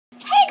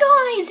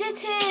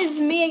it is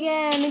me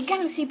again,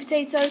 Galaxy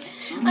Potato,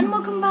 and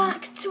welcome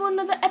back to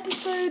another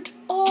episode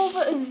of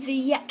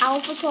the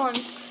Alpha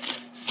Times.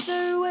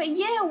 So, let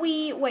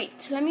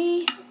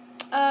me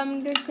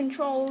go to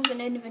controls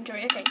and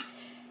inventory. Okay,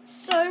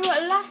 so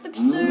last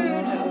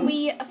episode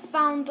we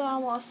found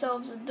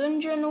ourselves a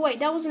dungeon. Wait,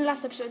 that wasn't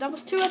last episode, that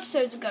was 2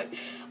 episodes ago.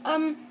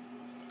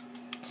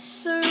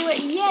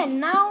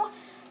 Now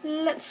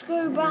let's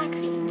go back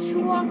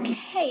to our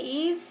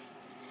cave.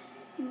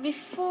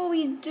 Before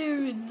we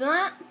do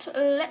that,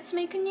 let's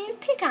make a new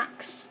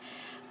pickaxe.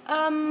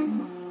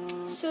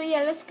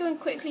 Let's go and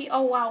quickly.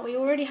 Oh wow, we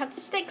already had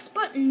sticks,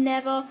 but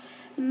never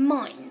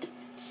mind.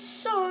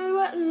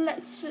 So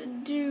let's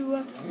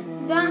do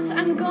that.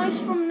 And guys,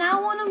 from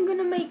now on, I'm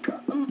gonna make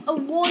a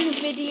 1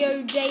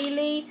 video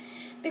daily,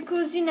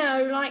 because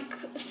like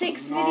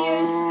 6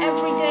 videos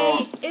every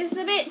day is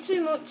a bit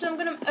too much. So I'm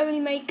gonna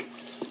only make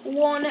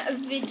 1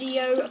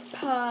 video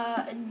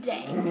per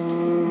day.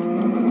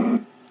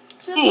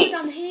 So let's go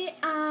down here,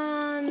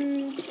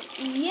 and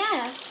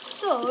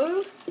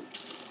so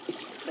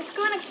let's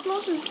go and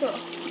explore some stuff.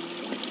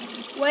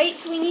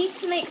 Wait, we need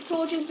to make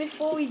torches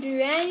before we do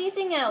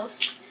anything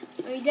else.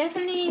 We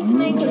definitely need to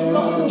make a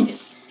lot of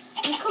torches.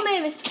 And come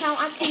here, Mr. Cow.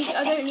 Actually,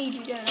 I don't need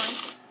you, don't I?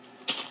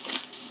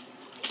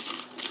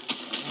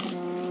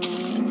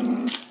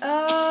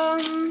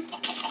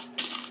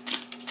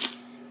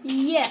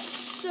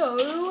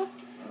 So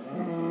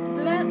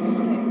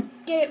let's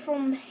get it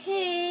from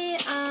here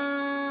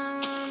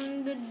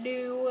and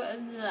do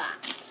that.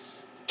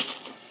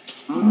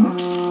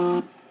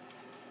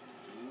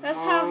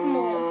 Let's have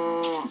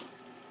more.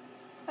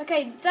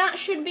 Okay, that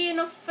should be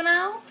enough for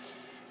now.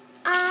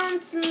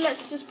 And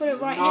let's just put it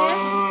right here.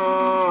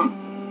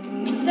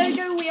 There we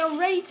go, we are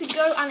ready to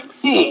go and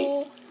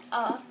explore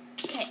a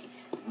cave.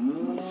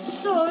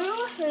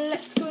 So,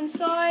 let's go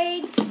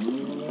inside.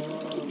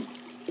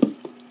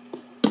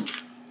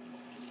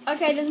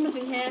 Okay, there's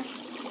nothing here.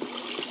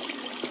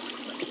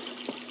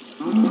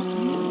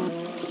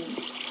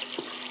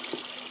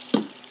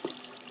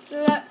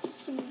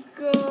 Let's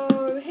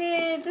go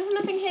here. There's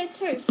nothing here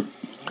too.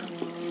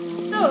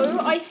 So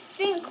I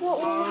think what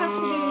we'll have to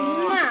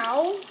do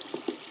now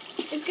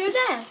is go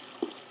there.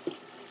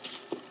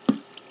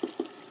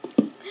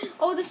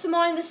 Oh, there's some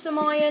iron,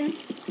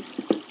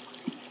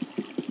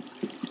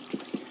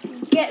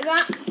 Get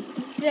that.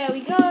 There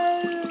we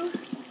go.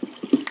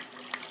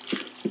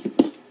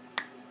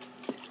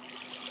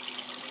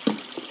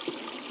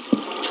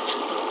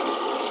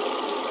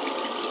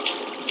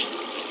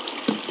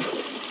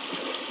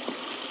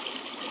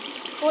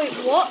 Wait,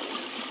 what?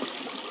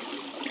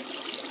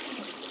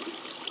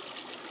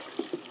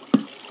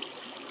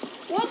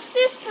 What's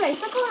this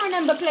place? I can't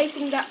remember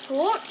placing that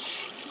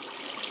torch.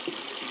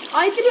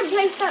 I didn't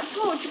place that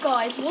torch,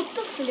 guys. What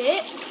the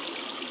flip?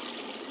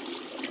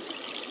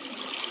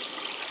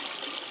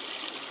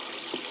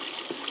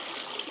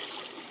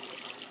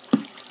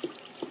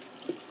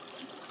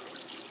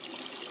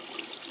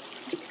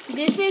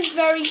 This is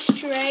very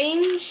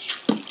strange.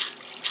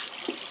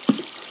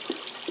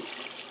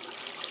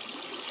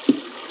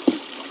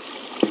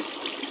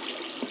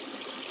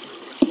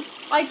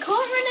 I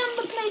can't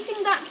remember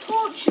placing that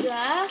torch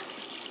there.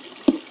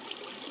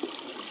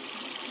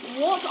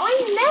 What? I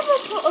never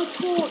put a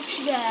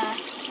torch there.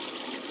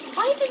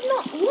 I did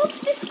not.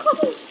 What's this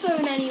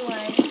cobblestone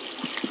anyway?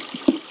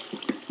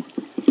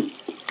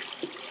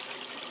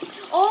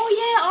 Oh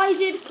yeah, I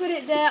did put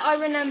it there. I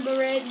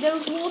remember it. There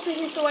was water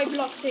here, so I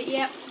blocked it.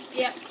 Yep.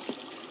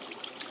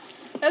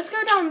 Let's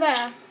go down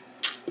there.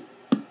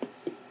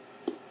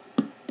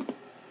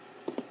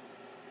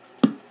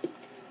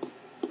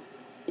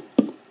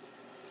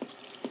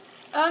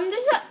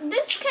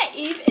 This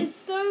cave is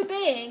so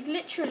big,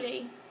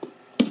 literally.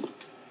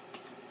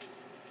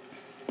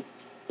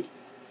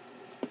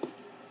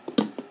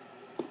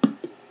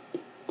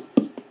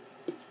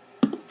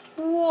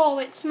 Whoa,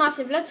 it's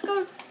massive. Let's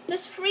go.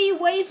 There's 3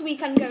 ways we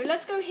can go.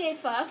 Let's go here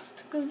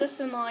first, because there's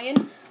some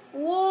iron.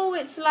 Whoa,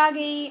 it's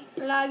laggy.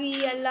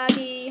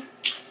 Okay,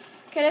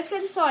 let's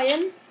get this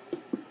iron.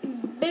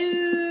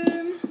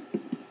 Boom.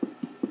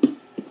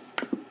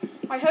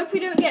 I hope we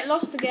don't get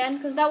lost again,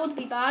 because that would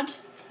be bad.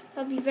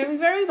 That'd be very,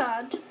 very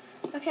bad.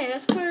 Okay,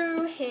 let's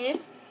go here.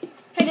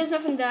 Hey, there's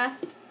nothing there.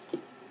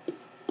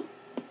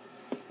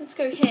 Let's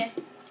go here.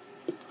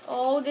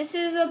 Oh, this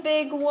is a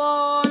big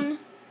one.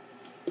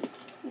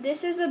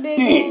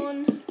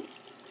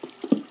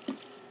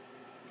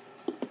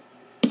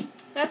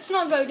 Let's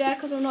not go there,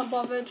 because I'm not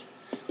bothered.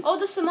 Oh,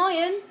 there's some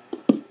iron.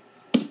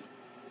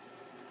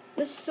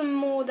 There's some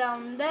more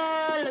down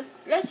there.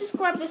 Let's just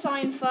grab this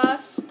iron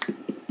first.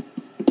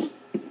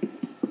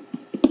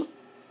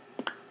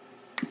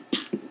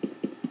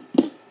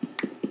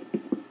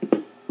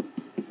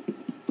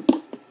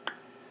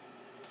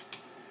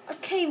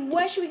 Okay,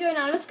 where should we go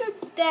now? Let's go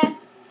there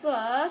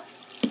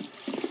first.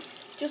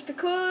 Just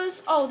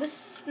because,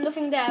 there's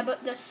nothing there,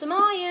 but there's some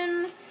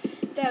iron.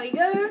 There we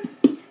go.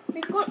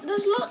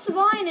 There's lots of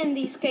iron in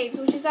these caves,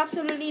 which is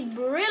absolutely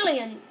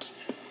brilliant.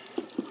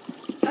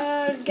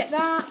 Get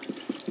that.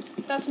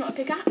 That's not a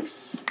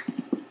pickaxe.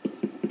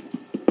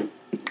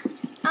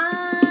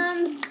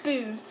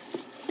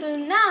 so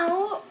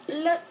now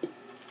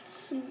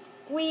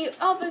we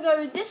either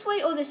go this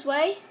way or this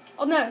way.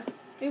 Oh no,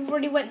 we've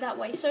already went that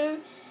way. So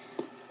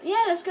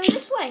yeah, let's go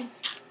this way.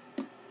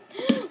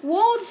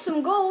 Whoa, there's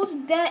some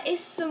gold. There is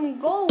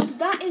some gold.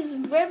 That is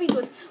very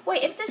good.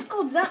 Wait, if there's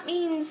gold, that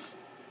means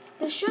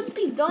there should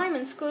be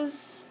diamonds,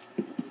 because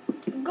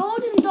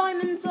gold and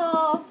diamonds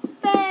are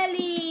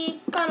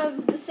fairly kind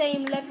of the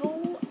same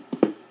level.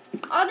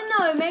 I don't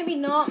know, maybe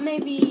not,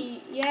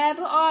 maybe yeah,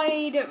 but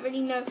I don't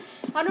really know.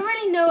 I don't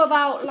really know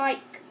about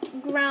like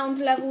ground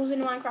levels in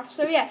Minecraft.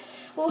 So yeah,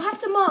 we'll have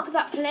to mark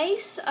that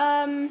place, but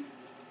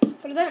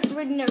I don't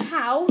really know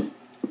how,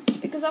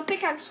 because our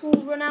pickaxe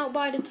will run out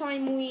by the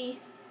time we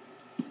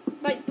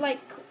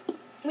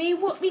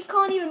we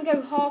can't even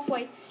go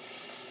halfway.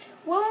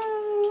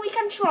 Well, we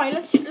can try.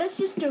 Let's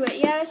just do it.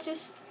 Yeah,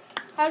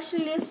 let's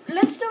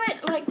do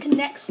it like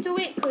next to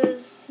it,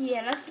 cause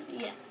yeah,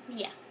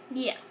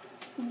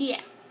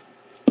 yeah.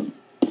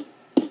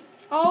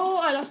 Oh,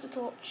 I lost the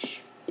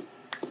torch.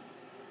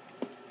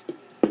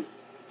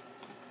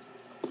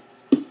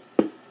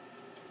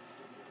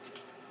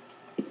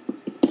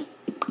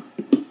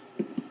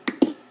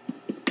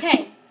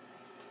 Okay,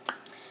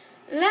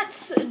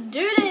 let's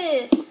do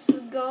this,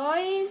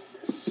 guys.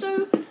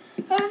 So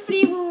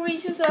hopefully we'll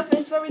reach the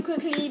surface very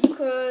quickly,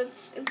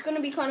 because it's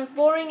gonna be kind of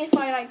boring if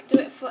I like do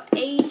it for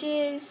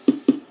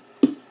ages.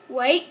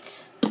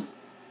 Wait,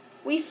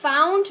 we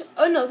found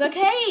another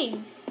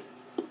cave.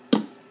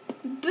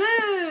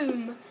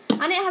 Boom!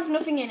 And it has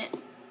nothing in it.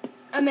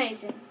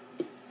 Amazing.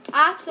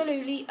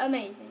 Absolutely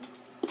amazing.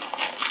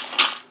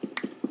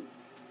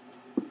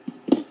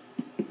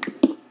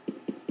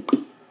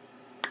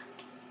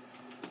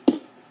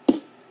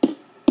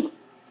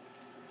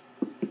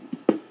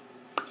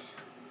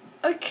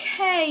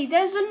 Okay,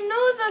 there's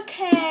another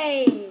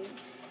cave.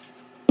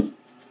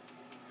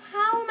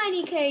 How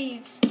many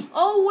caves?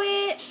 Oh,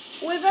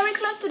 we're very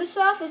close to the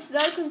surface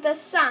though, because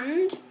there's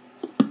sand.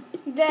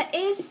 There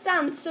is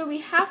sand, so we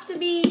have to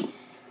be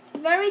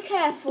very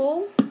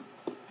careful,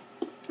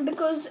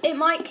 because it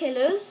might kill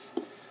us.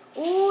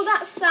 All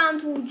that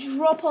sand will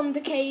drop on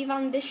the cave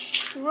and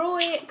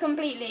destroy it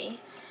completely,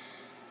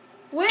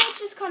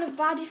 which is kind of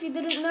bad if you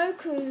didn't know,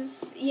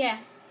 because yeah.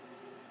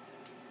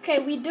 Okay,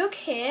 we dug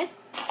here.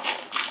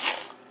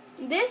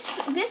 This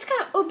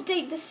can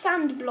update the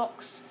sand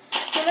blocks,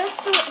 so let's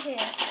do it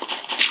here.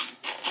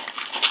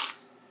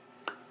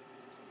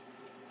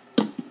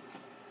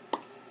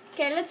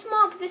 Okay, let's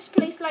mark this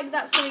place like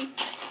that, so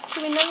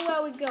we know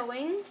where we're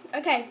going.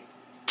 Okay,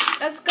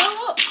 let's go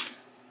up.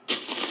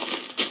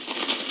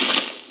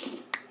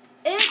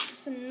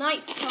 It's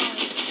night time.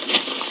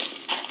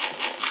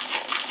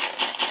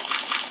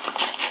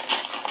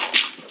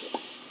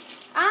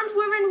 And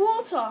we're in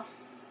water.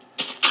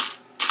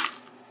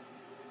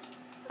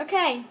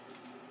 Okay.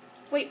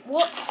 Wait,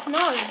 what?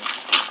 No.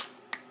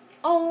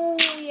 Oh,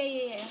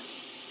 yeah.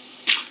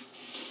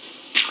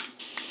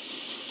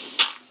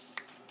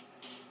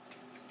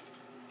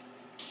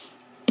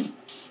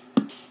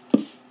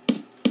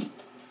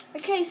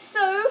 Okay,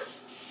 so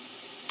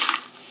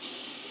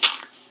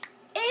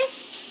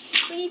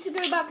if we need to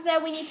go back there,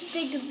 we need to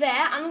dig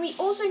there, and we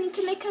also need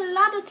to make a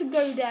ladder to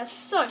go there.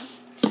 So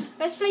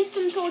let's place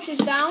some torches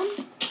down.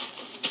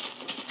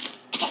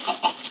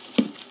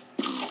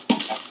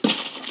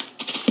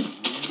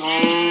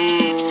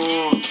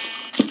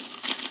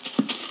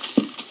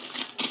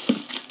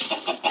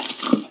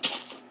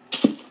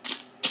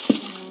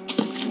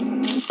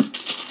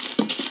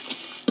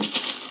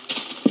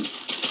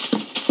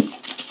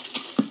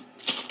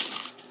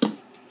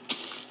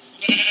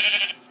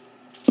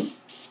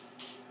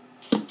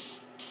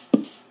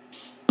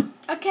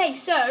 Okay,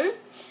 so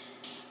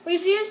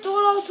we've used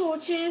all our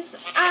torches,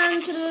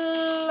 and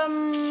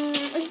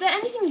is there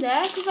anything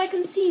there? Because I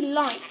can see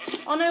light.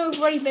 Oh no, we've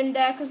already been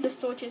there because there's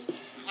torches.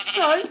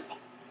 So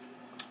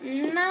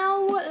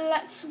now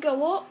let's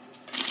go up.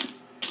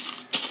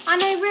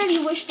 And I really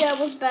wish there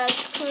was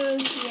bears,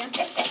 because yeah.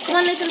 Come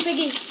on, little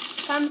piggy,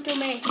 come to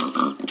me.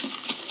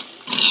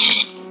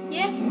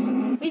 Yes,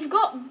 we've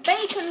got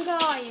bacon,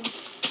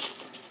 guys.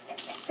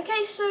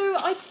 Okay, so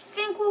I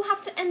think we'll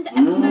have to end the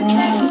episode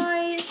there,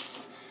 guys.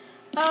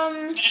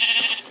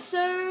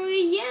 So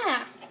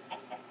yeah.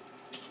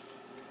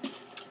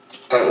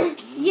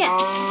 Yeah.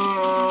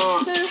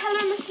 So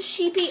hello, Mr.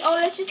 Sheepy. Oh,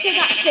 let's just get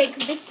that pig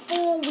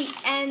before we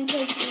end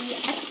the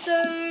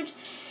episode.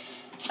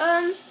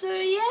 So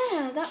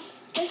yeah,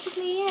 that's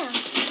basically yeah.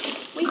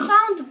 We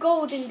found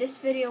gold in this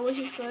video, which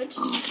is good.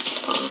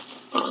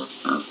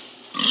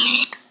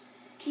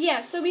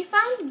 Yeah, so we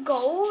found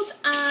gold,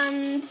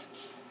 and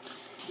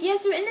yeah,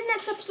 so in the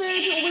next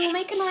episode we'll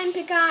make an iron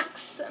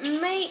pickaxe,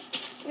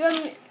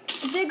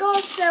 dig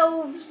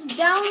ourselves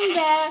down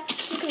there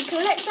so we can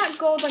collect that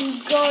gold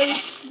and go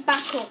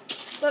back up.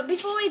 But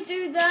before we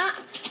do that,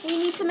 we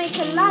need to make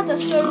a ladder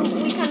so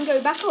we can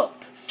go back up.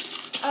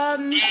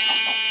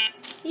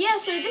 Yeah,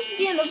 so this is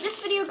the end of this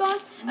video,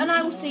 guys, and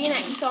I will see you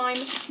next time.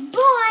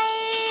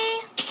 Bye!